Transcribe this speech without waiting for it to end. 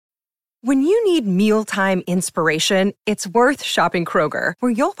When you need mealtime inspiration, it's worth shopping Kroger,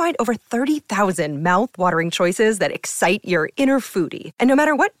 where you'll find over 30,000 mouth-watering choices that excite your inner foodie. And no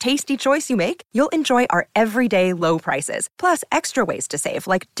matter what tasty choice you make, you'll enjoy our everyday low prices, plus extra ways to save,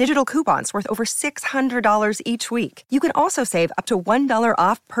 like digital coupons worth over $600 each week. You can also save up to $1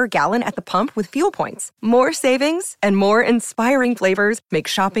 off per gallon at the pump with fuel points. More savings and more inspiring flavors make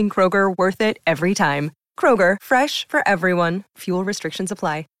shopping Kroger worth it every time. Kroger, fresh for everyone. Fuel restrictions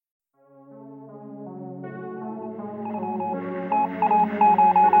apply.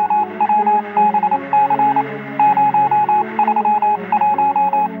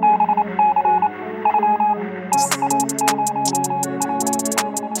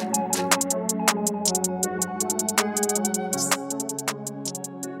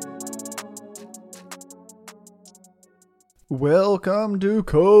 Welcome to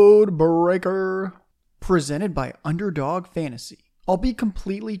Code Breaker, presented by Underdog Fantasy. I'll be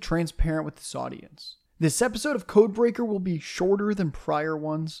completely transparent with this audience. This episode of Code Breaker will be shorter than prior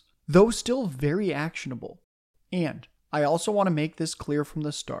ones, though still very actionable. And I also want to make this clear from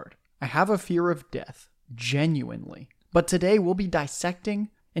the start. I have a fear of death, genuinely. But today we'll be dissecting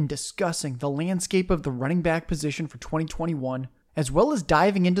and discussing the landscape of the running back position for 2021, as well as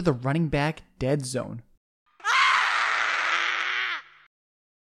diving into the running back dead zone.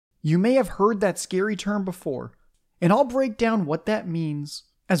 You may have heard that scary term before, and I'll break down what that means,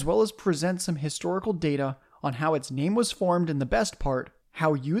 as well as present some historical data on how its name was formed, and the best part,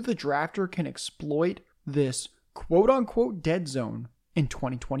 how you, the drafter, can exploit this quote-unquote dead zone in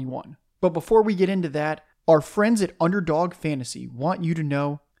 2021. But before we get into that, our friends at Underdog Fantasy want you to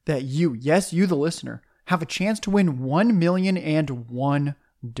know that you, yes, you the listener, have a chance to win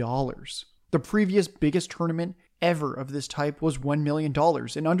 $1,001,000. The previous biggest tournament ever of this type was $1 million,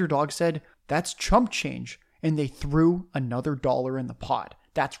 and Underdog said, that's chump change, and they threw another dollar in the pot.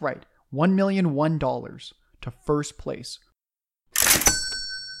 That's right, $1,001,000 to first place.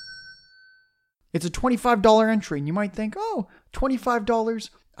 It's a $25 entry, and you might think, oh, $25?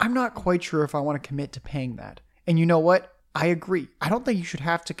 I'm not quite sure if I want to commit to paying that. And you know what? I agree. I don't think you should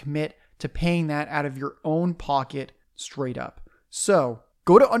have to commit to paying that out of your own pocket straight up. So,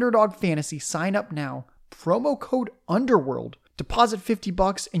 go to Underdog Fantasy, sign up now, promo code Underworld, deposit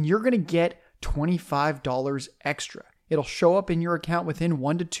 $50, and you're going to get $25 extra. It'll show up in your account within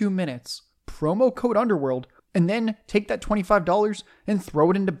 1 to 2 minutes. Promo code Underworld, and then take that $25 and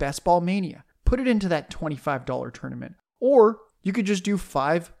throw it into Best Ball Mania. Put it into that $25 tournament. Or you could just do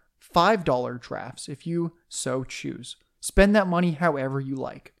 $5 drafts if you so choose. Spend that money however you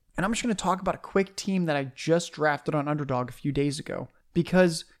like. And I'm just going to talk about a quick team that I just drafted on Underdog a few days ago,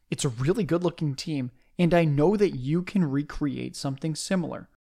 because it's a really good looking team, and I know that you can recreate something similar.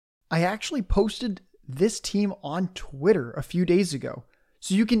 I actually posted this team on Twitter a few days ago,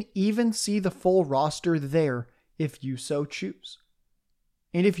 so you can even see the full roster there if you so choose.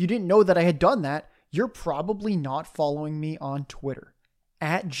 And if you didn't know that I had done that, you're probably not following me on Twitter,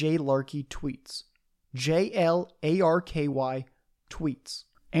 at JLarkyTweets. JLARKY tweets.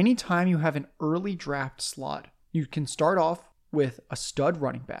 Anytime you have an early draft slot, you can start off with a stud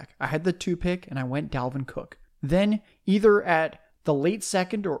running back. I had the 2 pick and I went Dalvin Cook. Then either at the late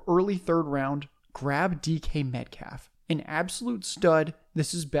second or early third round, grab DK Metcalf. An absolute stud.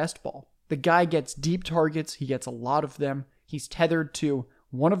 This is best ball. The guy gets deep targets. He gets a lot of them. He's tethered to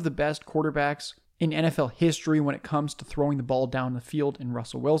one of the best quarterbacks in NFL history when it comes to throwing the ball down the field in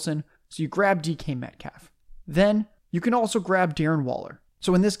Russell Wilson. So you grab DK Metcalf. Then you can also grab Darren Waller.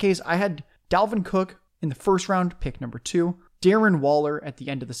 So in this case, I had Dalvin Cook in the first round, pick number 2. Darren Waller at the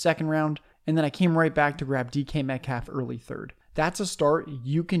end of the second round, and then I came right back to grab DK Metcalf early third. That's a start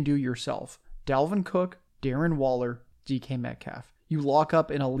you can do yourself. Dalvin Cook, Darren Waller, DK Metcalf. You lock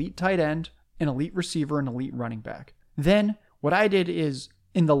up an elite tight end, an elite receiver, an elite running back. Then what I did is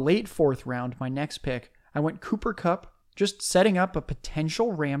in the late 4th round, my next pick, I went Cooper Kupp, just setting up a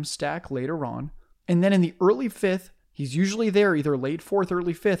potential Rams stack later on. And then in the early 5th, he's usually there either late 4th,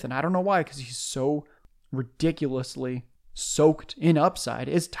 early 5th, and I don't know why, because he's so ridiculously soaked in upside,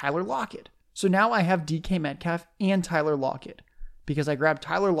 is Tyler Lockett. So now I have DK Metcalf and Tyler Lockett, because I grabbed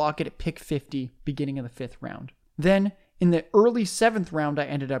Tyler Lockett at pick 50, beginning of the 5th round. Then in the early 7th round, I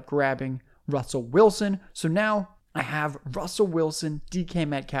ended up grabbing Russell Wilson. So now I have Russell Wilson, DK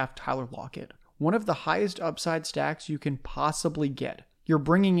Metcalf, Tyler Lockett. One of the highest upside stacks you can possibly get. You're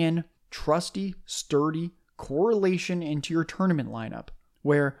bringing in trusty, sturdy correlation into your tournament lineup,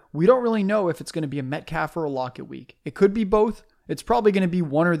 where we don't really know if it's going to be a Metcalf or a Lockett week. It could be both. It's probably going to be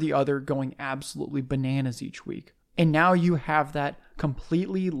one or the other going absolutely bananas each week. And now you have that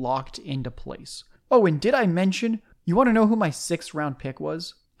completely locked into place. Oh, and did I mention, you want to know who my 6th round pick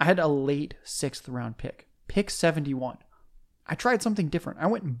was? I had a late 6th round pick. Pick 71. I tried something different. I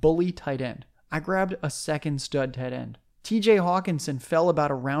went bully tight end. I grabbed a second stud tight end. TJ Hawkinson fell about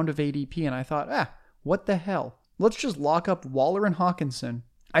a round of ADP, and I thought, what the hell? Let's just lock up Waller and Hawkinson.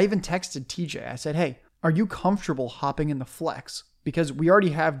 I even texted TJ. I said, hey, are you comfortable hopping in the flex? Because we already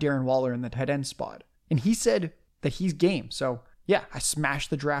have Darren Waller in the tight end spot. And he said that he's game. So yeah, I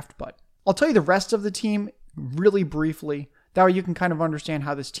smashed the draft button. I'll tell you the rest of the team really briefly. That way you can kind of understand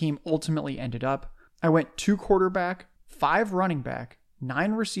how this team ultimately ended up. I went 2 quarterback, 5 running back,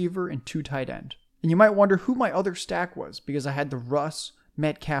 9 receiver, and 2 tight end. And you might wonder who my other stack was, because I had the Russ,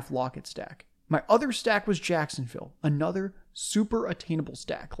 Metcalf, Lockett stack. My other stack was Jacksonville, another super attainable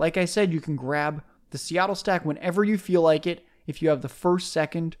stack. Like I said, you can grab the Seattle stack whenever you feel like it if you have the 1st,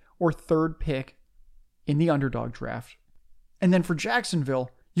 2nd, or 3rd pick in the underdog draft. And then for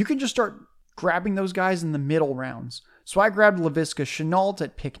Jacksonville, you can just start grabbing those guys in the middle rounds. So I grabbed Laviska Shenault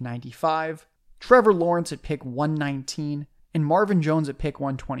at pick 95, Trevor Lawrence at pick 119, and Marvin Jones at pick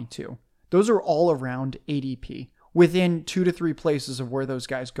 122. Those are all around ADP, within 2 to 3 places of where those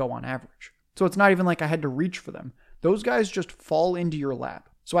guys go on average. So it's not even like I had to reach for them. Those guys just fall into your lap.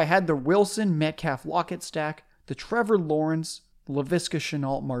 So I had the Wilson, Metcalf, Lockett stack, the Trevor Lawrence, Laviska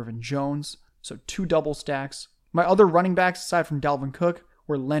Shenault, Marvin Jones. So 2 double stacks. My other running backs, aside from Dalvin Cook,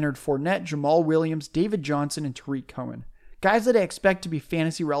 were Leonard Fournette, Jamal Williams, David Johnson, and Tariq Cohen. Guys that I expect to be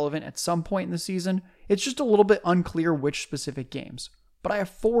fantasy relevant at some point in the season. It's just a little bit unclear which specific games. But I have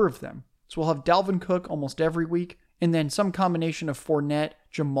 4 of them. So we'll have Dalvin Cook almost every week, and then some combination of Fournette,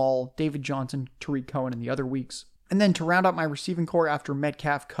 Jamal, David Johnson, Tariq Cohen in the other weeks. And then to round out my receiving core after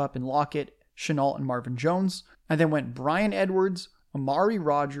Metcalf, Kupp, and Lockett, Shenault, and Marvin Jones, I then went Bryan Edwards, Amari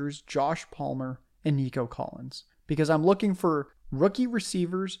Rodgers, Josh Palmer, and Nico Collins. Because I'm looking for rookie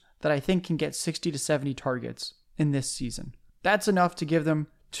receivers that I think can get 60 to 70 targets in this season. That's enough to give them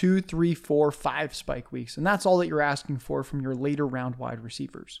 2, 3, 4, 5 spike weeks. And that's all that you're asking for from your later round wide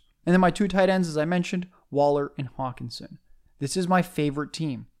receivers. And then my 2 tight ends, as I mentioned, Waller and Hawkinson. This is my favorite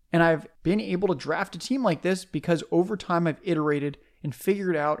team. And I've been able to draft a team like this because over time I've iterated and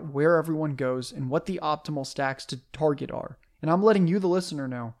figured out where everyone goes and what the optimal stacks to target are. And I'm letting you, the listener,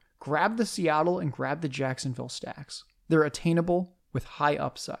 know. Grab the Seattle and grab the Jacksonville stacks. They're attainable with high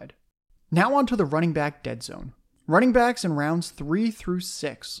upside. Now on to the running back dead zone. Running backs in rounds 3 through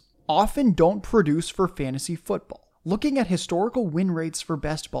 6 often don't produce for fantasy football. Looking at historical win rates for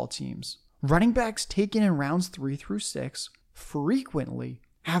best ball teams, running backs taken in rounds 3 through 6 frequently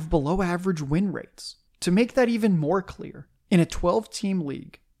have below average win rates. To make that even more clear, in a 12-team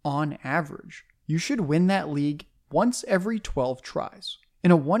league, on average, you should win that league once every 12 tries.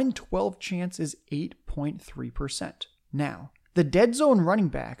 And a 1 in 12 chance is 8.3%. Now, the dead zone running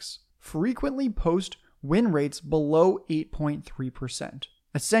backs frequently post win rates below 8.3%.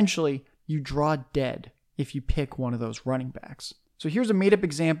 Essentially, you draw dead if you pick one of those running backs. So here's a made-up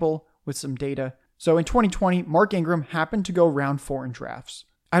example with some data. So in 2020, Mark Ingram happened to go round 4 in drafts.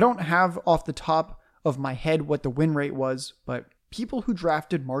 I don't have off the top of my head what the win rate was, but people who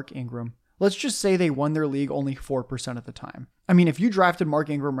drafted Mark Ingram, let's just say they won their league only 4% of the time. I mean, if you drafted Mark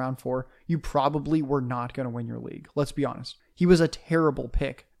Ingram round 4, you probably were not going to win your league. Let's be honest. He was a terrible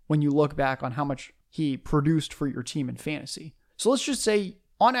pick when you look back on how much he produced for your team in fantasy. So let's just say,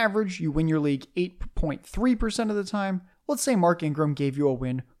 on average, you win your league 8.3% of the time. Let's say Mark Ingram gave you a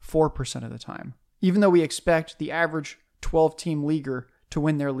win 4% of the time. Even though we expect the average 12-team leaguer to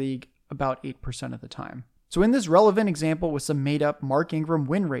win their league about 8% of the time. So in this relevant example with some made-up Mark Ingram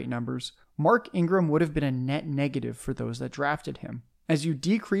win rate numbers, Mark Ingram would have been a net negative for those that drafted him, as you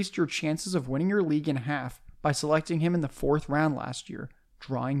decreased your chances of winning your league in half by selecting him in the 4th round last year,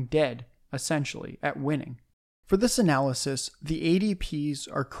 drawing dead, essentially, at winning. For this analysis, the ADPs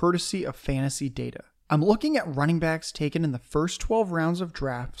are courtesy of fantasy data. I'm looking at running backs taken in the first 12 rounds of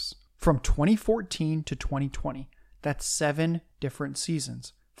drafts from 2014 to 2020. That's 7 different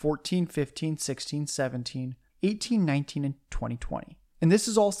seasons. 14, 15, 16, 17, 18, 19, and 2020. And this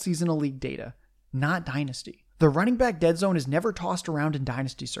is all seasonal league data, not dynasty. The running back dead zone is never tossed around in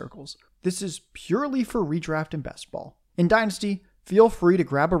dynasty circles. This is purely for redraft and best ball. In dynasty, feel free to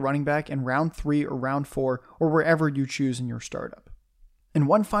grab a running back in round 3 or round 4 or wherever you choose in your startup. And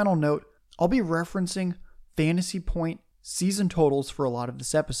one final note, I'll be referencing fantasy point season totals for a lot of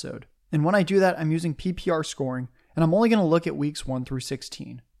this episode. And when I do that, I'm using PPR scoring, and I'm only going to look at weeks 1 through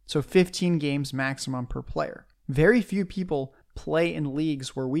 16. So 15 games maximum per player. Very few people play in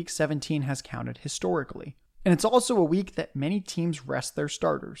leagues where week 17 has counted historically. And it's also a week that many teams rest their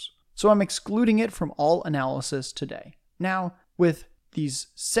starters. So I'm excluding it from all analysis today. Now, with these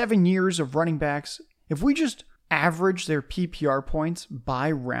 7 years of running backs, if we just average their PPR points by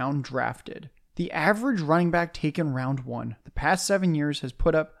round drafted. The average running back taken round 1 the past 7 years has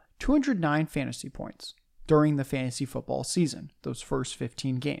put up 209 fantasy points during the fantasy football season, those first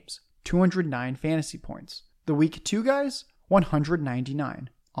 15 games. 209 fantasy points. The week 2 guys, 199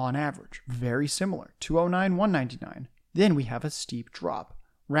 on average. Very similar, 209, 199. Then we have a steep drop.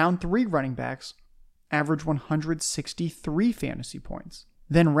 Round 3 running backs average 163 fantasy points.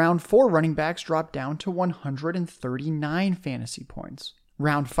 Then round 4 running backs drop down to 139 fantasy points.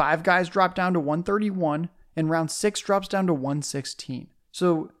 Round 5 guys drop down to 131, and round 6 drops down to 116.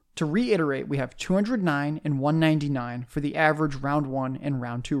 So to reiterate, we have 209 and 199 for the average round 1 and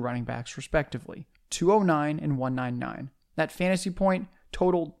round 2 running backs respectively. 209 and 199. That fantasy point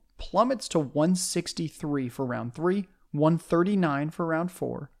total plummets to 163 for round 3, 139 for round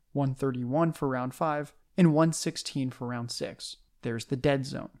 4, 131 for round 5, and 116 for round 6. There's the dead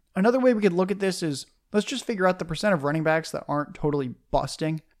zone. Another way we could look at this is, let's just figure out the percent of running backs that aren't totally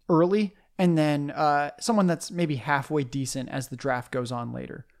busting early, and then someone that's maybe halfway decent as the draft goes on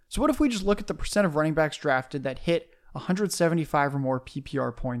later. So what if we just look at the percent of running backs drafted that hit 175 or more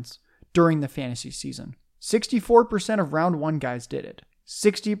PPR points during the fantasy season? 64% of round 1 guys did it.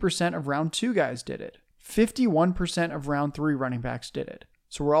 60% of round 2 guys did it. 51% of round 3 running backs did it.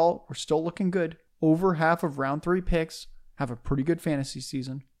 So we're still looking good. Over half of round 3 picks have a pretty good fantasy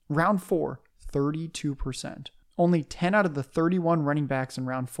season. Round 4, 32%. Only 10 out of the 31 running backs in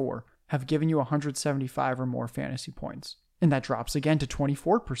round 4 have given you 175 or more fantasy points. And that drops again to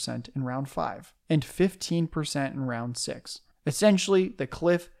 24% in round 5 and 15% in round 6. Essentially, the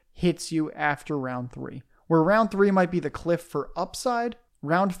cliff hits you after round 3. Where round 3 might be the cliff for upside,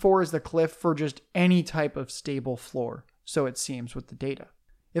 round 4 is the cliff for just any type of stable floor. So it seems with the data.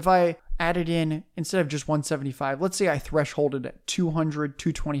 If I added in, instead of just 175, let's say I thresholded at 200,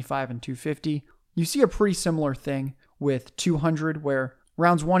 225, and 250, you see a pretty similar thing with 200 where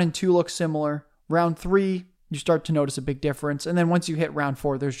rounds 1 and 2 look similar. Round 3, you start to notice a big difference. And then once you hit round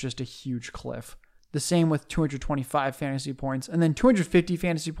 4, there's just a huge cliff. The same with 225 fantasy points. And then 250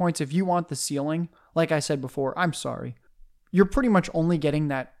 fantasy points, if you want the ceiling, like I said before, I'm sorry. You're pretty much only getting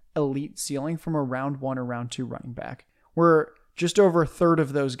that elite ceiling from a round 1 or round 2 running back, where just over a third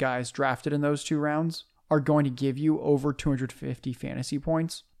of those guys drafted in those 2 rounds are going to give you over 250 fantasy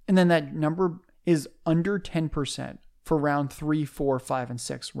points. And then that number is under 10% for round 3, 4, 5, and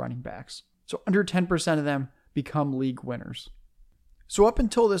 6 running backs. So under 10% of them become league winners. So up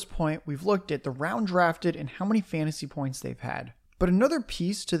until this point, we've looked at the round drafted and how many fantasy points they've had. But another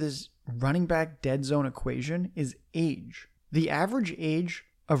piece to this running back dead zone equation is age. The average age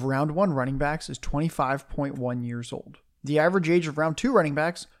of round 1 running backs is 25.1 years old. The average age of round 2 running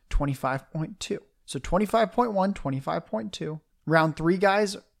backs, 25.2. So 25.1, 25.2. Round 3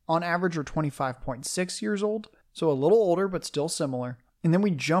 guys on average are 25.6 years old. So a little older, but still similar. And then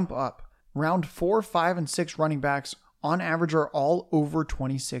we jump up. Round 4, 5, and 6 running backs on average are all over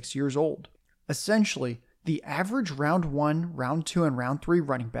 26 years old. Essentially, the average round 1, round 2, and round 3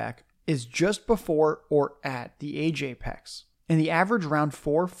 running back is just before or at the age apex. And the average round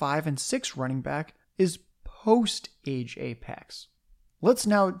 4, 5, and 6 running back is post-age apex. Let's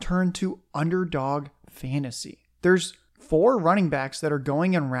now turn to underdog fantasy. There's 4 running backs that are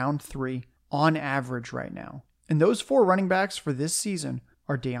going in round 3 on average right now. And those 4 running backs for this season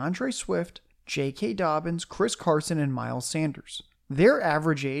are DeAndre Swift, J.K. Dobbins, Chris Carson, and Miles Sanders. Their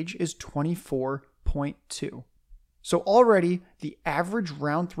average age is 24.2. So already, the average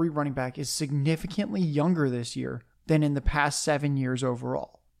round 3 running back is significantly younger this year than in the past 7 years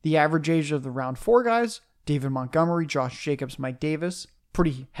overall. The average age of the round 4 guys, David Montgomery, Josh Jacobs, Mike Davis,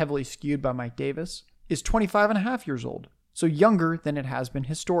 pretty heavily skewed by Mike Davis, is 25.5 years old, so younger than it has been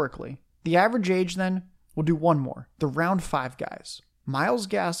historically. The average age then, we'll do one more, the round 5 guys. Myles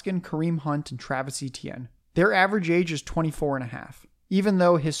Gaskin, Kareem Hunt, and Travis Etienne. Their average age is 24.5, even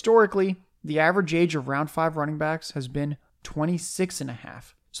though historically, the average age of round 5 running backs has been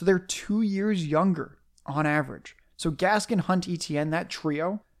 26.5. So they're 2 years younger on average. So Gaskin, Hunt, Etienne, that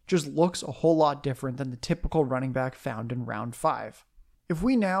trio just looks a whole lot different than the typical running back found in round 5. If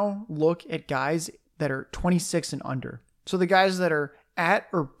we now look at guys that are 26 and under, so the guys that are at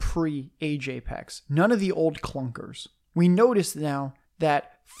or pre-age apex, none of the old clunkers, we notice now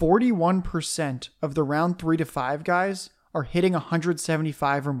that 41% of the round 3 to 5 guys are hitting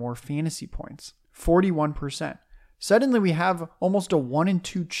 175 or more fantasy points. 41%. Suddenly we have almost a 1 in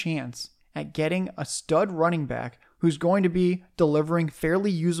 2 chance at getting a stud running back who's going to be delivering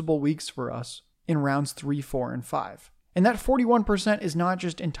fairly usable weeks for us in rounds 3, 4, and 5. And that 41% is not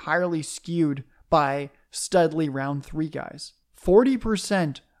just entirely skewed by studly round 3 guys.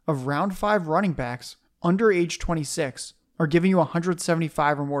 40% of round 5 running backs under age 26 are giving you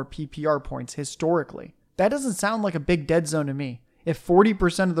 175 or more PPR points historically. That doesn't sound like a big dead zone to me. If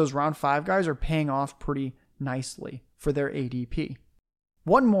 40% of those round 5 guys are paying off pretty nicely for their ADP.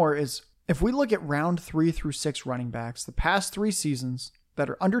 One more is, if we look at round 3 through 6 running backs, the past 3 seasons that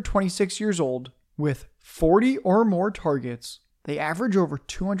are under 26 years old with 40 or more targets, they average over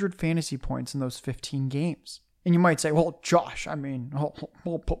 200 fantasy points in those 15 games. And you might say, well, Josh,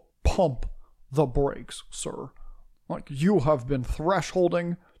 pump the brakes, sir. Like, you have been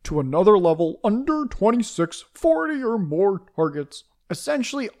thresholding to another level under 26, 40 or more targets.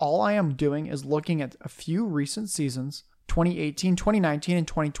 Essentially, all I am doing is looking at a few recent seasons, 2018, 2019, and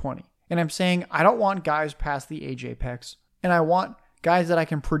 2020. And I'm saying I don't want guys past the age apex, and I want guys that I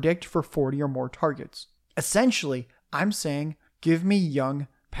can predict for 40 or more targets. Essentially, I'm saying give me young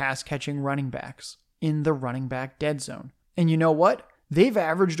pass-catching running backs in the running back dead zone. And you know what? They've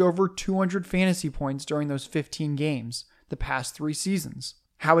averaged over 200 fantasy points during those 15 games the past 3 seasons.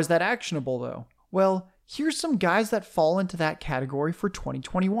 How is that actionable, though? Well, here's some guys that fall into that category for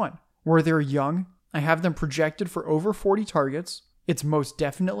 2021. Where they're young, I have them projected for over 40 targets. It's most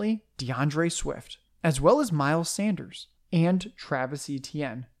definitely DeAndre Swift, as well as Miles Sanders, and Travis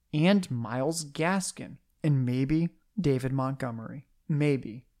Etienne, and Myles Gaskin, and maybe David Montgomery.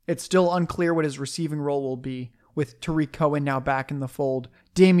 Maybe. It's still unclear what his receiving role will be, with Tariq Cohen now back in the fold,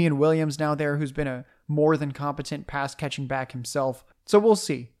 Damian Williams now there, who's been a more than competent pass-catching back himself. So we'll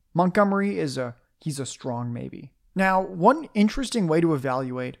see. Montgomery he's a strong maybe. Now, one interesting way to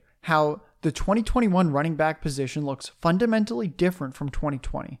evaluate how the 2021 running back position looks fundamentally different from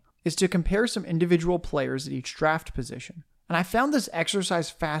 2020 is to compare some individual players at each draft position. And I found this exercise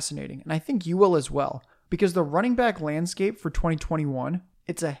fascinating, and I think you will as well, because the running back landscape for 2021,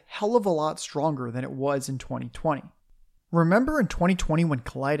 it's a hell of a lot stronger than it was in 2020. Remember in 2020 when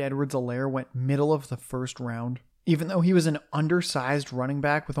Clyde Edwards-Helaire went middle of the first round? Even though he was an undersized running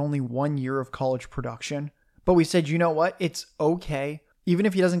back with only 1 year of college production. But we said, you know what? It's okay. Even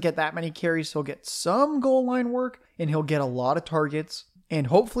if he doesn't get that many carries, he'll get some goal line work, and he'll get a lot of targets, and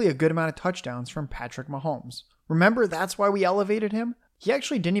hopefully a good amount of touchdowns from Patrick Mahomes. Remember, that's why we elevated him? He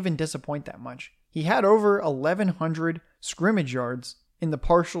actually didn't even disappoint that much. He had over 1,100 scrimmage yards in the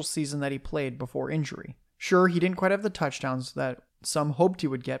partial season that he played before injury. Sure, he didn't quite have the touchdowns that some hoped he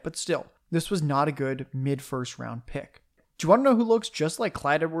would get, but still, this was not a good mid-first round pick. Do you want to know who looks just like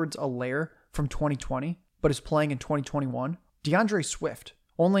Clyde Edwards-Helaire from 2020, but is playing in 2021? DeAndre Swift.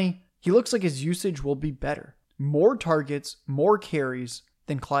 Only, he looks like his usage will be better. More targets, more carries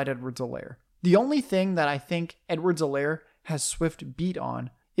than Clyde Edwards-Helaire. The only thing that I think Edwards-Helaire has Swift beat on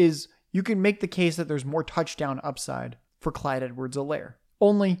is you can make the case that there's more touchdown upside for Clyde Edwards-Helaire.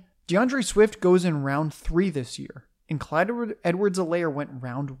 Only, DeAndre Swift goes in round 3 this year, and Clyde Edwards-Helaire went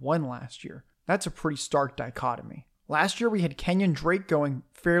round 1 last year. That's a pretty stark dichotomy. Last year we had Kenyon Drake going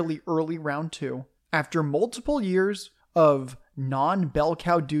fairly early round 2, after multiple years of non-bell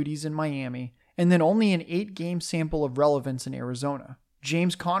cow duties in Miami, and then only an 8-game sample of relevance in Arizona.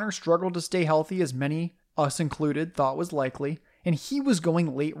 James Conner struggled to stay healthy, as many, us included, thought was likely, and he was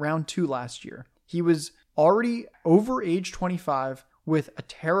going late round 2 last year. He was already over age 25 with a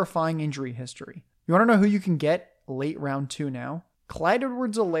terrifying injury history. You want to know who you can get late round 2 now? Clyde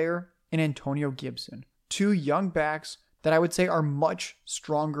Edwards-Helaire and Antonio Gibson. 2 young backs that I would say are much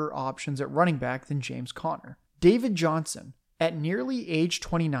stronger options at running back than James Conner. David Johnson, at nearly age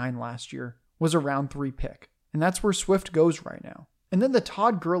 29 last year, was a round 3 pick. And that's where Swift goes right now. And then the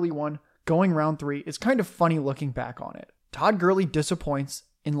Todd Gurley one going round 3 is kind of funny looking back on it. Todd Gurley disappoints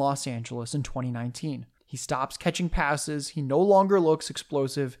in Los Angeles in 2019. He stops catching passes. He no longer looks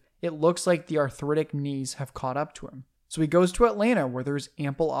explosive. It looks like the arthritic knees have caught up to him. So he goes to Atlanta where there's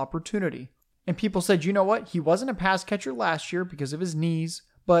ample opportunity. And people said, you know what? He wasn't a pass catcher last year because of his knees,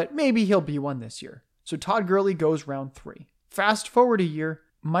 but maybe he'll be one this year. So Todd Gurley goes round 3. Fast forward a year,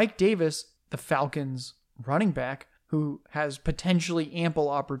 Mike Davis, the Falcons running back, who has potentially ample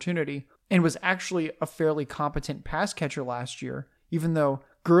opportunity and was actually a fairly competent pass catcher last year, even though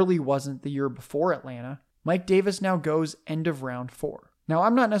Gurley wasn't the year before Atlanta. Mike Davis now goes end of round 4. Now,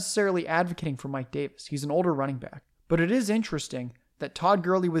 I'm not necessarily advocating for Mike Davis. He's an older running back. But it is interesting that Todd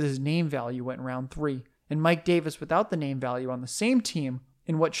Gurley with his name value went round 3, and Mike Davis without the name value on the same team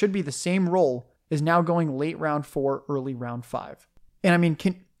in what should be the same role is now going late round 4, early round 5. And I mean,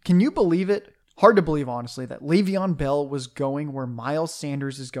 can you believe it? Hard to believe, honestly, that Le'Veon Bell was going where Miles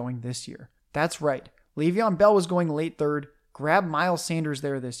Sanders is going this year. That's right. Le'Veon Bell was going late 3rd. Grab Miles Sanders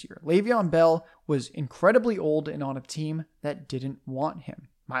there this year. Le'Veon Bell was incredibly old and on a team that didn't want him.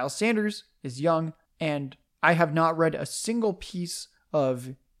 Miles Sanders is young, and I have not read a single piece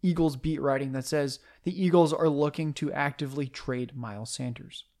of Eagles beat writing that says the Eagles are looking to actively trade Miles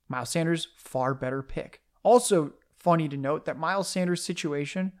Sanders. Miles Sanders, far better pick. Also, funny to note that Miles Sanders'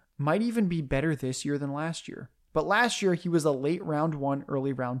 situation might even be better this year than last year. But last year, he was a late round 1,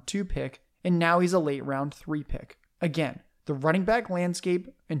 early round 2 pick, and now he's a late round 3 pick. Again, the running back landscape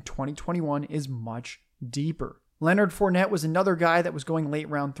in 2021 is much deeper. Leonard Fournette was another guy that was going late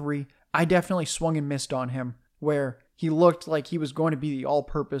round 3. I definitely swung and missed on him, where he looked like he was going to be the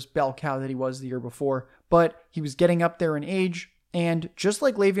all-purpose bell cow that he was the year before, but he was getting up there in age, and just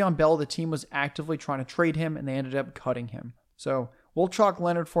like Le'Veon Bell, the team was actively trying to trade him, and they ended up cutting him. So we'll chalk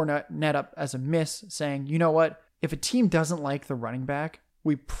Leonard Fournette up as a miss, saying, you know what, if a team doesn't like the running back,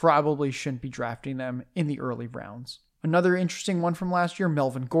 we probably shouldn't be drafting them in the early rounds. Another interesting one from last year,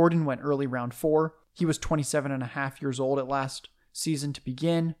 Melvin Gordon went early round 4. He was 27 and a half years old at last season to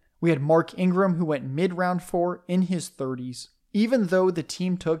begin. We had Mark Ingram, who went mid round 4 in his 30s, even though the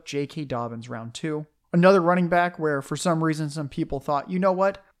team took J.K. Dobbins round 2. Another running back where for some reason some people thought, you know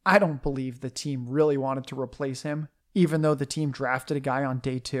what, I don't believe the team really wanted to replace him, even though the team drafted a guy on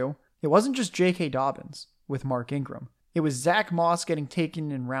day 2. It wasn't just J.K. Dobbins with Mark Ingram. It was Zach Moss getting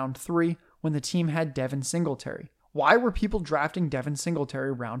taken in round 3 when the team had Devin Singletary. Why were people drafting Devin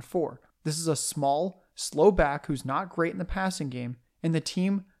Singletary round 4? This is a small, slow back who's not great in the passing game, and the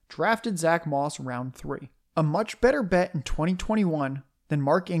team drafted Zach Moss round 3. A much better bet in 2021 than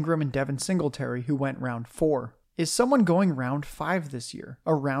Mark Ingram and Devin Singletary, who went round 4, is someone going round 5 this year,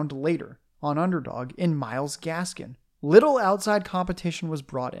 a round later, on Underdog, in Myles Gaskin. Little outside competition was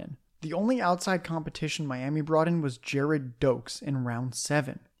brought in. The only outside competition Miami brought in was Jared Dokes in round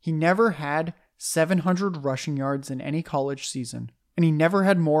 7. He never had 700 rushing yards in any college season, and he never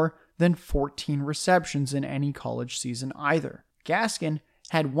had more than 14 receptions in any college season either. Gaskin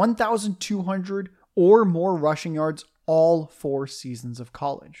had 1,200 or more rushing yards all 4 seasons of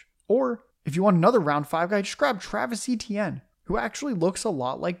college. Or, if you want another round 5 guy, just grab Travis Etienne, who actually looks a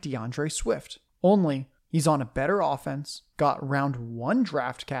lot like DeAndre Swift. Only, he's on a better offense, got round 1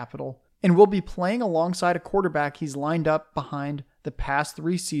 draft capital, and will be playing alongside a quarterback he's lined up behind the past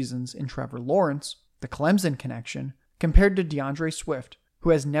 3 seasons in Trevor Lawrence, the Clemson connection, compared to DeAndre Swift, who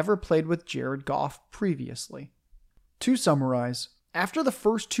has never played with Jared Goff previously. To summarize, after the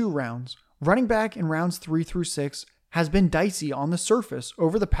first 2 rounds, running back in rounds 3 through 6 has been dicey on the surface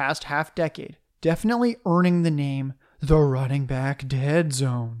over the past half decade, definitely earning the name the running back dead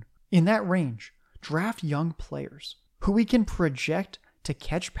zone. In that range, draft young players who we can project to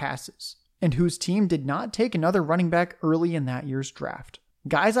catch passes and whose team did not take another running back early in that year's draft.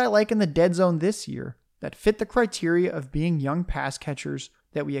 Guys I like in the dead zone this year that fit the criteria of being young pass catchers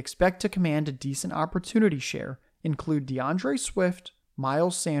that we expect to command a decent opportunity share include DeAndre Swift,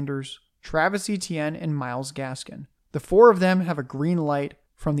 Miles Sanders, Travis Etienne, and Myles Gaskin. The 4 of them have a green light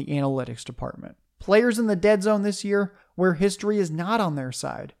from the analytics department. Players in the dead zone this year where history is not on their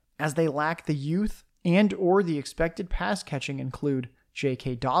side, as they lack the youth and or the expected pass catching include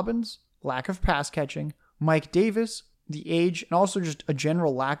J.K. Dobbins, lack of pass catching, Mike Davis, the age, and also just a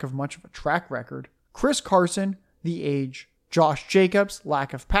general lack of much of a track record, Chris Carson, the age, Josh Jacobs,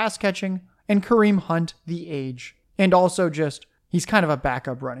 lack of pass catching, and Kareem Hunt, the age, and also just he's kind of a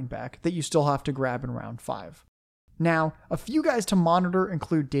backup running back that you still have to grab in round 5. Now, a few guys to monitor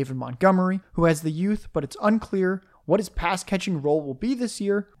include David Montgomery, who has the youth, but it's unclear what his pass catching role will be this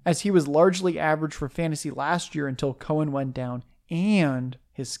year, as he was largely average for fantasy last year until Cohen went down and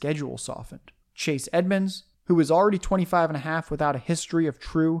his schedule softened. Chase Edmonds, who is already 25 and a half without a history of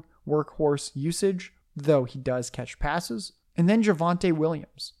true workhorse usage, though he does catch passes. And then Javonte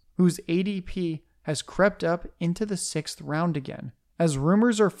Williams, whose ADP has crept up into the 6th round again, as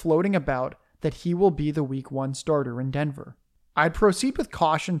rumors are floating about that he will be the week 1 starter in Denver. I'd proceed with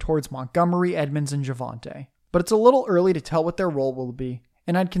caution towards Montgomery, Edmonds, and Javonte, but it's a little early to tell what their role will be,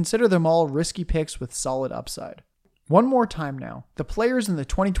 and I'd consider them all risky picks with solid upside. One more time now, the players in the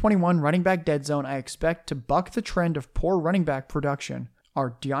 2021 running back dead zone I expect to buck the trend of poor running back production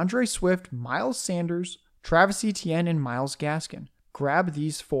are DeAndre Swift, Miles Sanders, Travis Etienne, and Myles Gaskin. Grab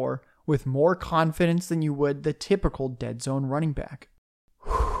these 4 with more confidence than you would the typical dead zone running back.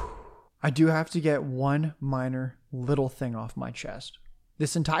 I do have to get one minor little thing off my chest.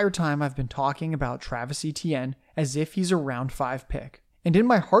 This entire time I've been talking about Travis Etienne as if he's a round 5 pick. And in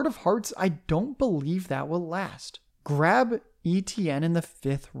my heart of hearts, I don't believe that will last. Grab Etienne in the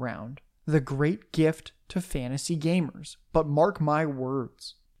 5th round. The great gift to fantasy gamers. But mark my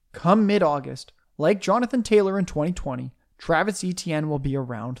words. Come mid-August, like Jonathan Taylor in 2020, Travis Etienne will be a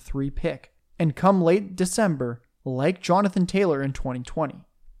round 3 pick. And come late December, like Jonathan Taylor in 2020,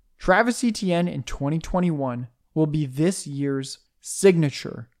 Travis Etienne in 2021 will be this year's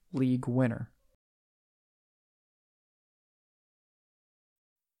signature league winner.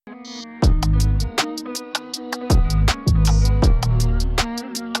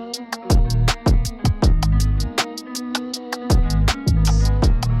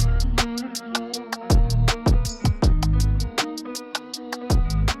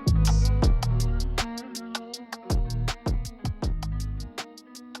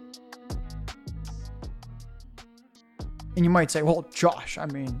 And you might say, well, Josh,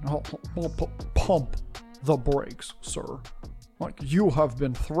 pump the brakes, sir. Like, you have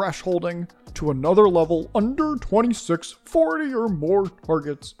been thresholding to another level under 26, 40 or more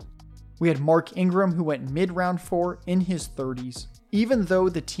targets. We had Mark Ingram, who went mid-round 4 in his 30s, even though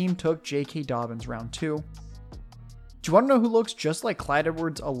the team took J.K. Dobbins round 2. Do you want to know who looks just like Clyde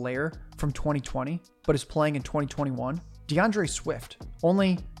Edwards-Helaire from 2020, but is playing in 2021? DeAndre Swift.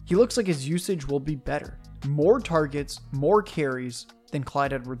 Only, he looks like his usage will be better. More targets, more carries than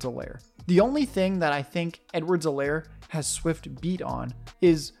Clyde Edwards-Helaire. The only thing that I think Edwards-Helaire has Swift beat on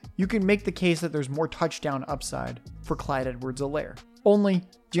is you can make the case that there's more touchdown upside for Clyde Edwards-Helaire. Only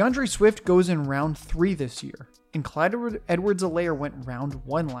DeAndre Swift goes in round 3 this year, and Clyde Edwards-Helaire went round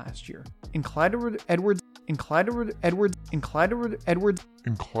 1 last year. And Clyde Edwards.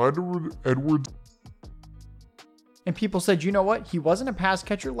 And people said, you know what? He wasn't a pass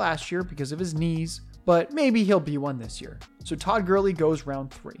catcher last year because of his knees, but maybe he'll be one this year. So Todd Gurley goes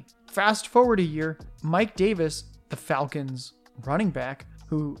round 3. Fast forward a year, Mike Davis, the Falcons running back,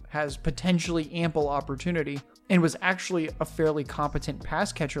 who has potentially ample opportunity and was actually a fairly competent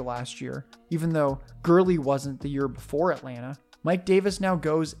pass catcher last year, even though Gurley wasn't the year before Atlanta, Mike Davis now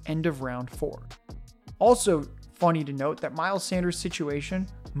goes end of round 4. Also, funny to note that Miles Sanders' situation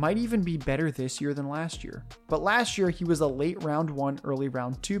might even be better this year than last year. But last year, he was a late round 1, early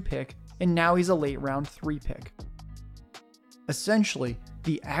round 2 pick, and now he's a late round 3 pick. Essentially,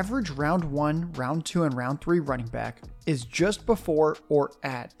 the average round 1, round 2, and round 3 running back is just before or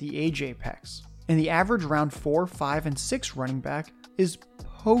at the age apex. And the average round 4, 5, and 6 running back is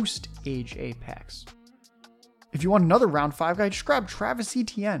post-age apex. If you want another round 5 guy, just grab Travis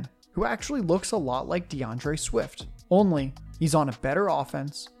Etienne, who actually looks a lot like DeAndre Swift. Only, he's on a better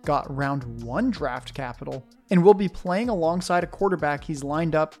offense, got round 1 draft capital, and will be playing alongside a quarterback he's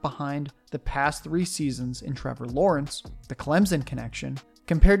lined up behind the past 3 seasons in Trevor Lawrence, the Clemson connection,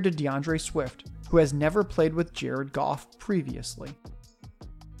 compared to DeAndre Swift, who has never played with Jared Goff previously.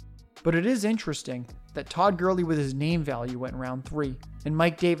 But it is interesting that Todd Gurley with his name value went round 3, and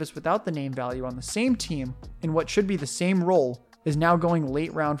Mike Davis without the name value on the same team in what should be the same role is now going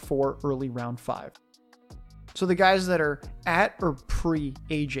late round 4, early round 5. So the guys that are at or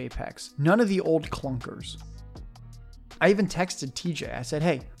pre-age apex, none of the old clunkers. I even texted TJ, I said,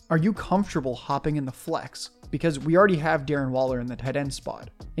 hey, are you comfortable hopping in the flex? Because we already have Darren Waller in the tight end spot.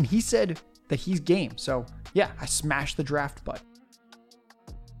 And he said that he's game, so yeah, I smashed the draft button.